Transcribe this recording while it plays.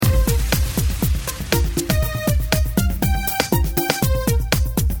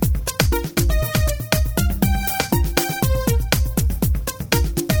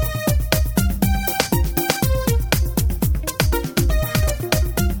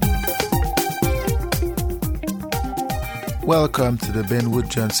Welcome to the Benwood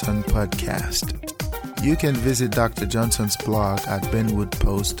Johnson podcast. You can visit Dr. Johnson's blog at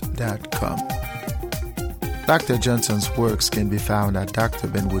benwoodpost.com. Dr. Johnson's works can be found at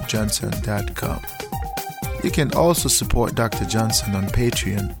drbenwoodjohnson.com. You can also support Dr. Johnson on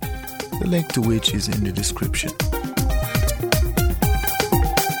Patreon, the link to which is in the description.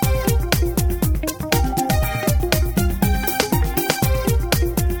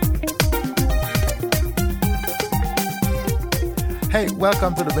 Hey,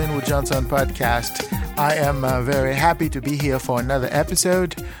 welcome to the Benwood Johnson podcast. I am very happy to be here for another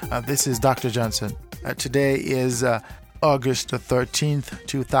episode. This is Dr. Johnson. Today is August the 13th,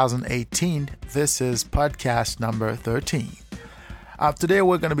 2018. This is podcast number 13. Today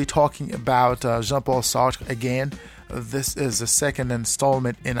we're going to be talking about Jean-Paul Sartre again. This is the second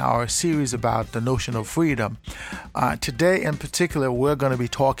installment in our series about the notion of freedom. Today in particular, we're going to be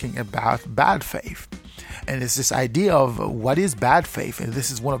talking about bad faith. And it's this idea of what is bad faith. And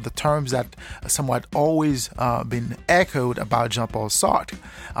this is one of the terms that somewhat always been echoed about Jean-Paul Sartre.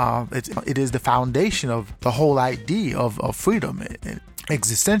 It is the foundation of the whole idea of freedom.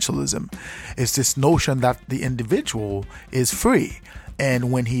 Existentialism is this notion that the individual is free.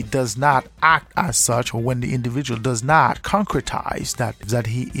 And when he does not act as such, or when the individual does not concretize that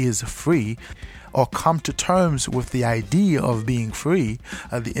he is free, or come to terms with the idea of being free,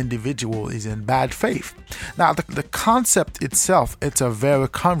 the individual is in bad faith. Now, the concept itself, it's a very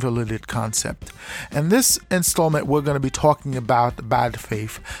convoluted concept. In this installment, we're going to be talking about bad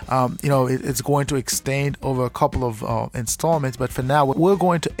faith. It's going to extend over a couple of installments, but for now, we're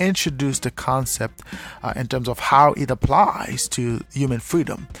going to introduce the concept in terms of how it applies to human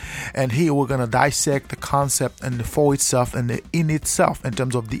freedom. And here we're going to dissect the concept and the for itself and the in itself in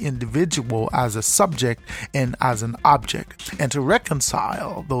terms of the individual as a subject and as an object, and to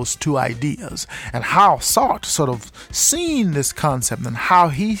reconcile those two ideas and how Sartre sort of seen this concept and how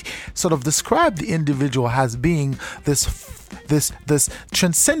he sort of described the individual as being this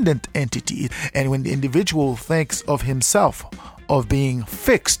transcendent entity. And when the individual thinks of himself of being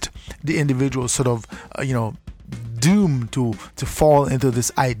fixed, the individual sort of doomed to fall into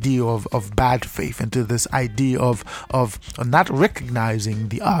this idea of bad faith, into this idea of not recognizing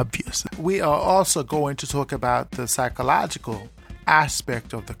the obvious. We are also going to talk about the psychological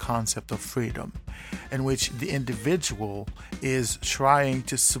aspect of the concept of freedom, in which the individual is trying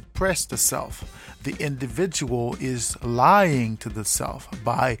to suppress the self. The individual is lying to the self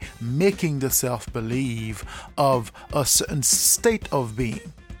by making the self believe of a certain state of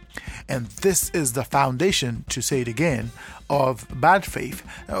being. And this is the foundation, to say it again, of bad faith.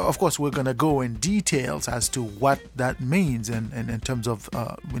 Of course, we're going to go in details as to what that means and in terms of,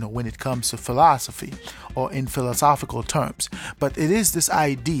 when it comes to philosophy or in philosophical terms. But it is this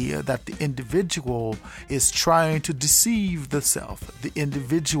idea that the individual is trying to deceive the self. The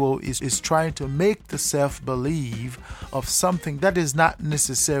individual is trying to make the self believe of something that is not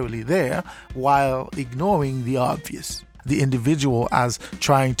necessarily there while ignoring the obvious. The individual as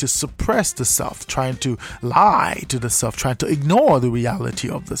trying to suppress the self, trying to lie to the self, trying to ignore the reality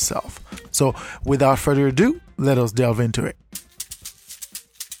of the self. So without further ado, let us delve into it.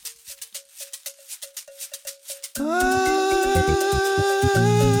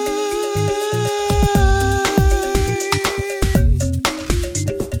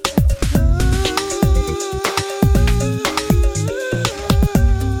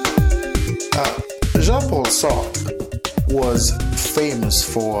 Jean-Paul Sartre was famous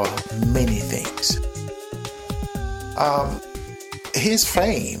for many things. His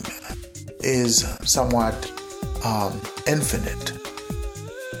fame is somewhat infinite.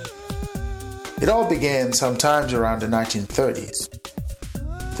 It all began sometimes around the 1930s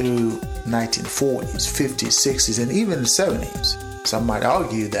through 1940s, 50s, 60s, and even the 70s. Some might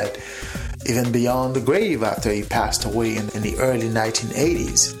argue that even beyond the grave after he passed away in the early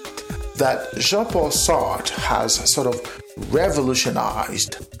 1980s, that Jean-Paul Sartre has sort of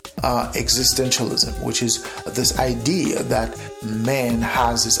revolutionized existentialism, which is this idea that man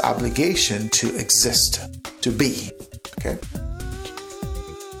has this obligation to exist, to be. Okay.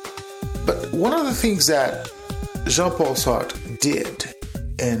 But one of the things that Jean-Paul Sartre did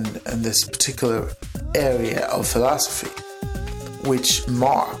in this particular area of philosophy, which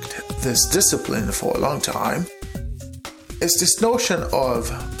marked this discipline for a long time, is this notion of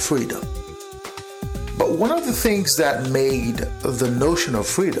freedom. But one of the things that made the notion of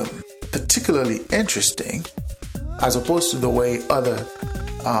freedom particularly interesting, as opposed to the way other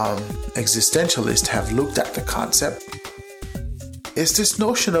existentialists have looked at the concept, is this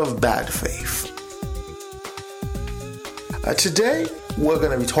notion of bad faith. Today, we're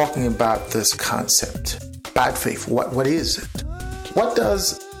going to be talking about this concept, bad faith. What is it? What does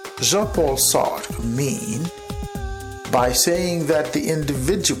Jean-Paul Sartre mean by saying that the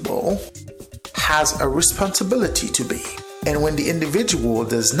individual has a responsibility to be? And when the individual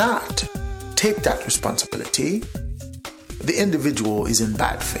does not take that responsibility, the individual is in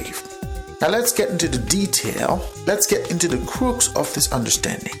bad faith. Now let's get into the detail. Let's get into the crux of this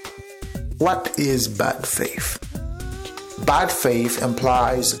understanding. What is bad faith? Bad faith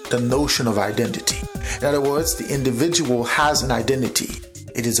implies the notion of identity. In other words, the individual has an identity.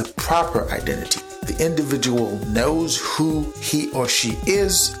 It is a proper identity. The individual knows who he or she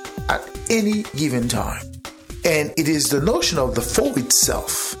is at any given time. And it is the notion of the for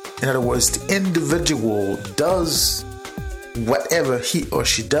itself. In other words, the individual does whatever he or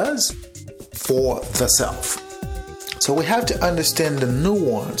she does for the self. So we have to understand the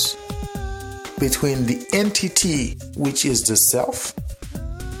nuance between the entity, which is the self,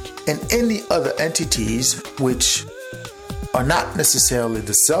 and any other entities which are not necessarily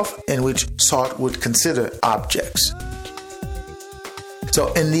the self and which Sartre would consider objects.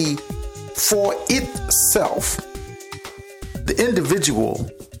 So in the for itself, the individual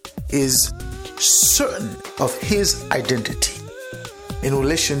is certain of his identity in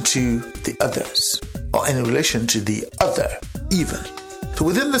relation to the others, or in relation to the other even. So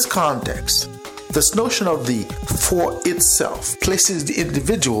within this context, this notion of the for itself places the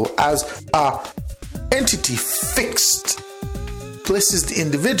individual as an entity fixed, places the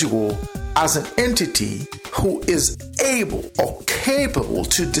individual as an entity who is able or capable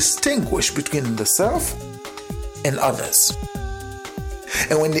to distinguish between the self and others.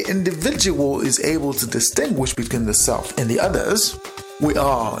 And when the individual is able to distinguish between the self and the others, we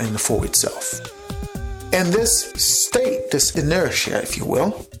are in the for itself. And this state, this inertia, if you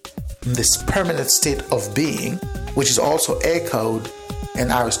will, this permanent state of being, which is also echoed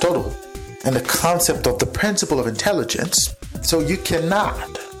in Aristotle and the concept of the principle of intelligence, so you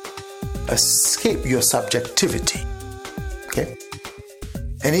cannot escape your subjectivity. Okay?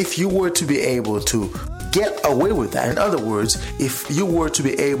 And if you were to be able to get away with that, in other words, if you were to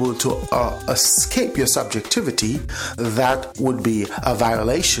be able to escape your subjectivity, that would be a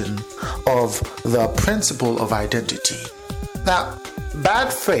violation of the principle of identity. Now,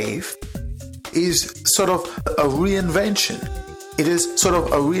 bad faith is sort of a reinvention. It is sort of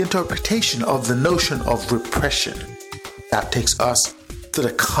a reinterpretation of the notion of repression. That takes us to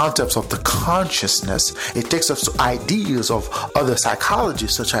the concepts of the consciousness. It takes us to ideas of other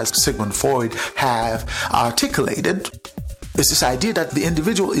psychologists such as Sigmund Freud have articulated. It's this idea that the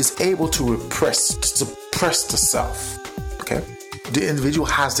individual is able to suppress the self. Okay? The individual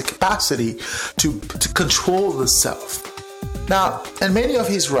has the capacity to control the self. Now, in many of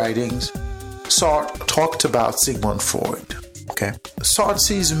his writings, Sartre talked about Sigmund Freud. Okay, Sartre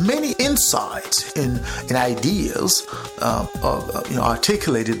sees many insights in ideas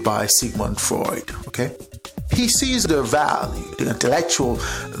articulated by Sigmund Freud. Okay, he sees the value, the intellectual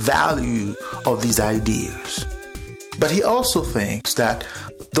value of these ideas, but he also thinks that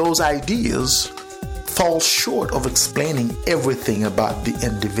those ideas fall short of explaining everything about the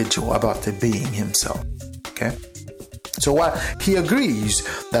individual, about the being himself. Okay. So while he agrees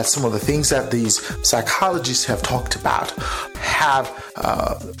that some of the things that these psychologists have talked about have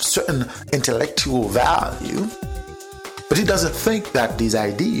certain intellectual value, but he doesn't think that these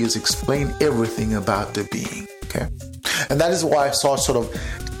ideas explain everything about the being. Okay, and that is why Sartre sort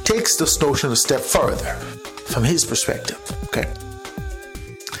of takes this notion a step further from his perspective. Okay,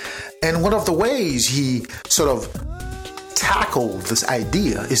 and one of the ways he sort of tackled this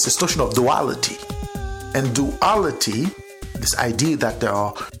idea is this notion of duality. And duality, this idea that there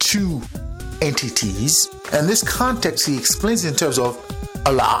are two entities, and this context he explains in terms of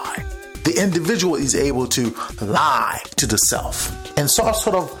a lie. The individual is able to lie to the self. And Sartre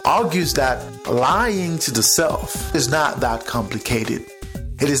sort of argues that lying to the self is not that complicated.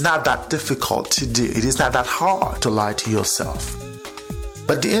 It is not that difficult to do. It is not that hard to lie to yourself.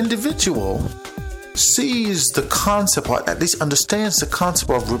 But the individual sees the concept, or at least understands the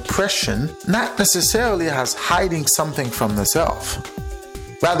concept of repression, not necessarily as hiding something from the self,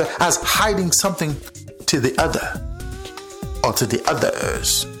 rather as hiding something to the other or to the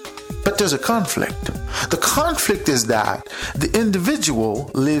others. But there's a conflict. The conflict is that the individual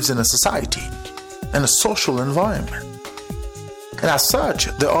lives in a society, in a social environment. And as such,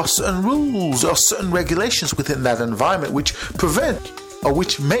 there are certain rules or certain regulations within that environment which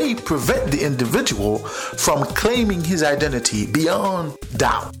may prevent the individual from claiming his identity beyond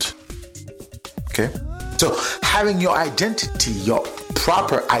doubt. Okay? So having your identity, your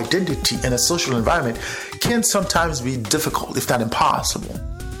proper identity in a social environment can sometimes be difficult, if not impossible.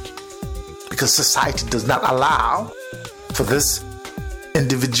 because society does not allow for this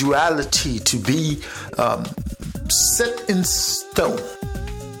individuality to be set in stone.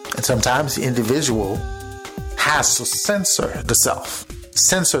 And sometimes the individual has to censor the self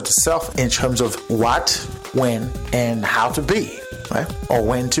in terms of what, when, and how to be, right? Or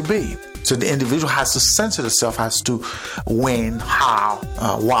when to be. So the individual has to censor the self as to when, how,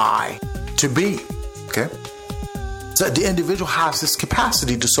 why to be, okay? So the individual has this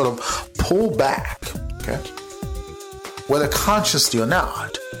capacity to sort of pull back, okay? Whether consciously or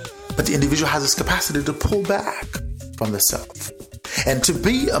not, but the individual has this capacity to pull back from the self and to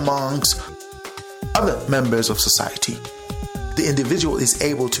be amongst other members of society. The individual is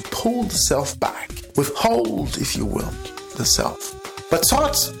able to pull the self back, withhold, if you will, the self. But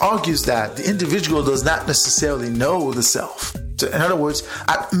Sartre argues that the individual does not necessarily know the self. So in other words,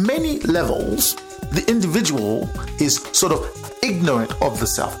 at many levels, the individual is sort of ignorant of the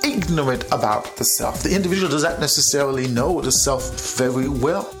self, ignorant about the self. The individual does not necessarily know the self very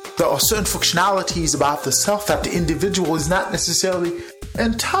well. There are certain functionalities about the self that the individual is not necessarily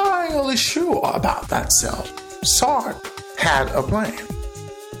entirely sure about that self. Sartre had a plan.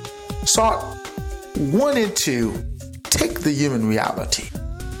 Sartre wanted to take the human reality,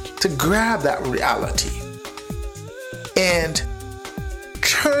 to grab that reality and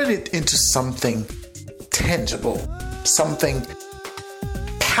turn it into something tangible, something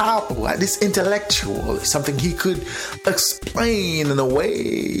palpable, at least intellectually, something he could explain in a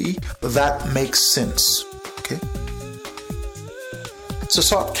way that makes sense. Okay? So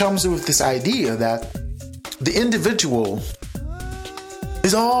Sartre comes with this idea that the individual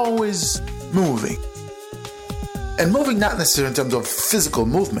is always moving. And moving not necessarily in terms of physical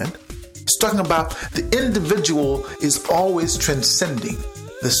movement. It's talking about the individual is always transcending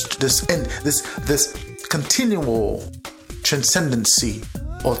this continual transcendency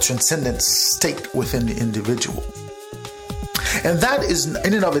or transcendent state within the individual. And that is,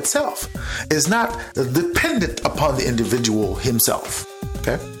 in and of itself, is not dependent upon the individual himself.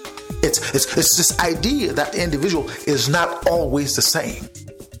 Okay? It's this idea that the individual is not always the same.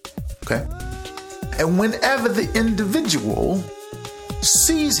 Okay? And whenever the individual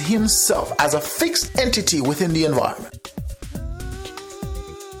sees himself as a fixed entity within the environment,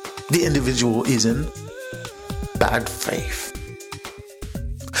 the individual is in bad faith.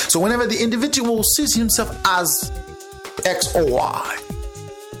 So whenever the individual sees himself as X or Y,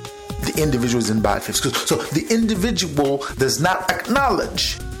 the individual is in bad faith. So the individual does not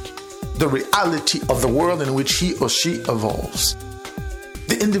acknowledge the reality of the world in which he or she evolves.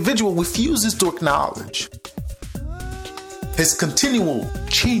 The individual refuses to acknowledge his continual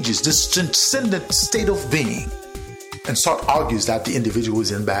changes, this transcendent state of being. And Sartre argues that the individual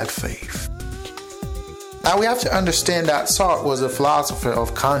is in bad faith. Now we have to understand that Sartre was a philosopher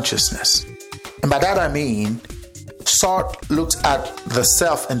of consciousness. And by that I mean, Sartre looks at the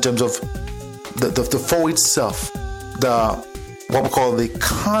self in terms of the forward self, what we call the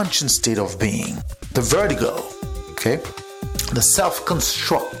conscious state of being, the vertigo, okay? The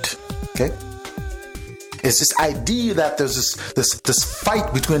self-construct, okay? It's this idea that there's this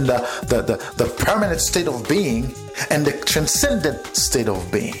fight between the permanent state of being and the transcendent state of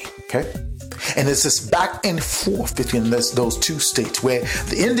being, okay? And it's this back and forth between those two states where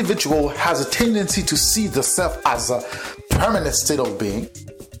the individual has a tendency to see the self as a permanent state of being,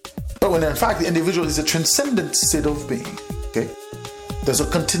 but when in fact the individual is a transcendent state of being, okay? There's a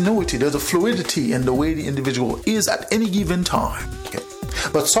continuity, there's a fluidity in the way the individual is at any given time. Okay?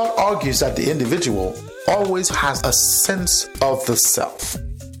 But Sartre argues that the individual always has a sense of the self.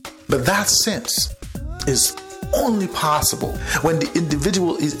 But that sense is only possible when the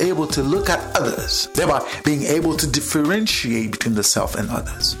individual is able to look at others, thereby being able to differentiate between the self and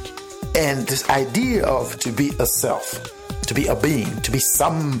others. And this idea of to be a self, to be a being, to be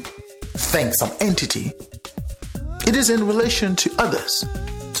something, some entity, it is in relation to others.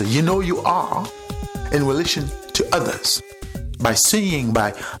 So you know you are in relation to others by seeing,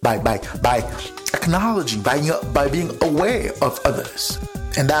 by acknowledging, by being aware of others.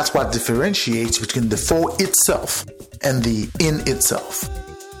 And that's what differentiates between the for itself and the in itself.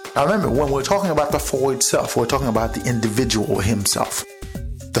 Now remember, when we're talking about the for itself, we're talking about the individual himself.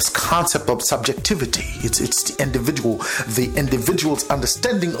 This concept of subjectivity, it's the individual's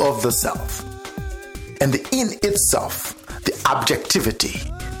understanding of the self. And the in itself, the objectivity,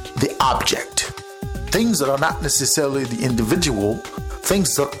 the object. Things that are not necessarily the individual,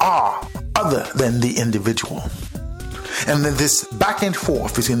 things that are other than the individual. And then this back and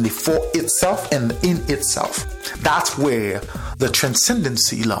forth between the for itself and the in itself, that's where the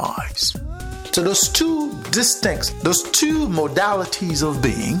transcendency lies. So those two modalities of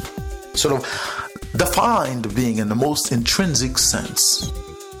being, sort of defined being in the most intrinsic sense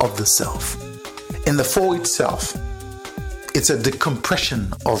of the self. In the for itself, it's a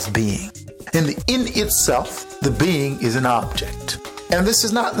decompression of being. In itself, the being is an object. And this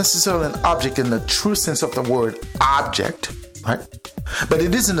is not necessarily an object in the true sense of the word object, right? But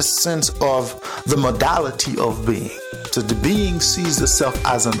it is in the sense of the modality of being. So the being sees the self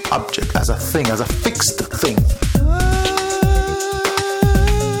as an object, as a thing, as a fixed thing.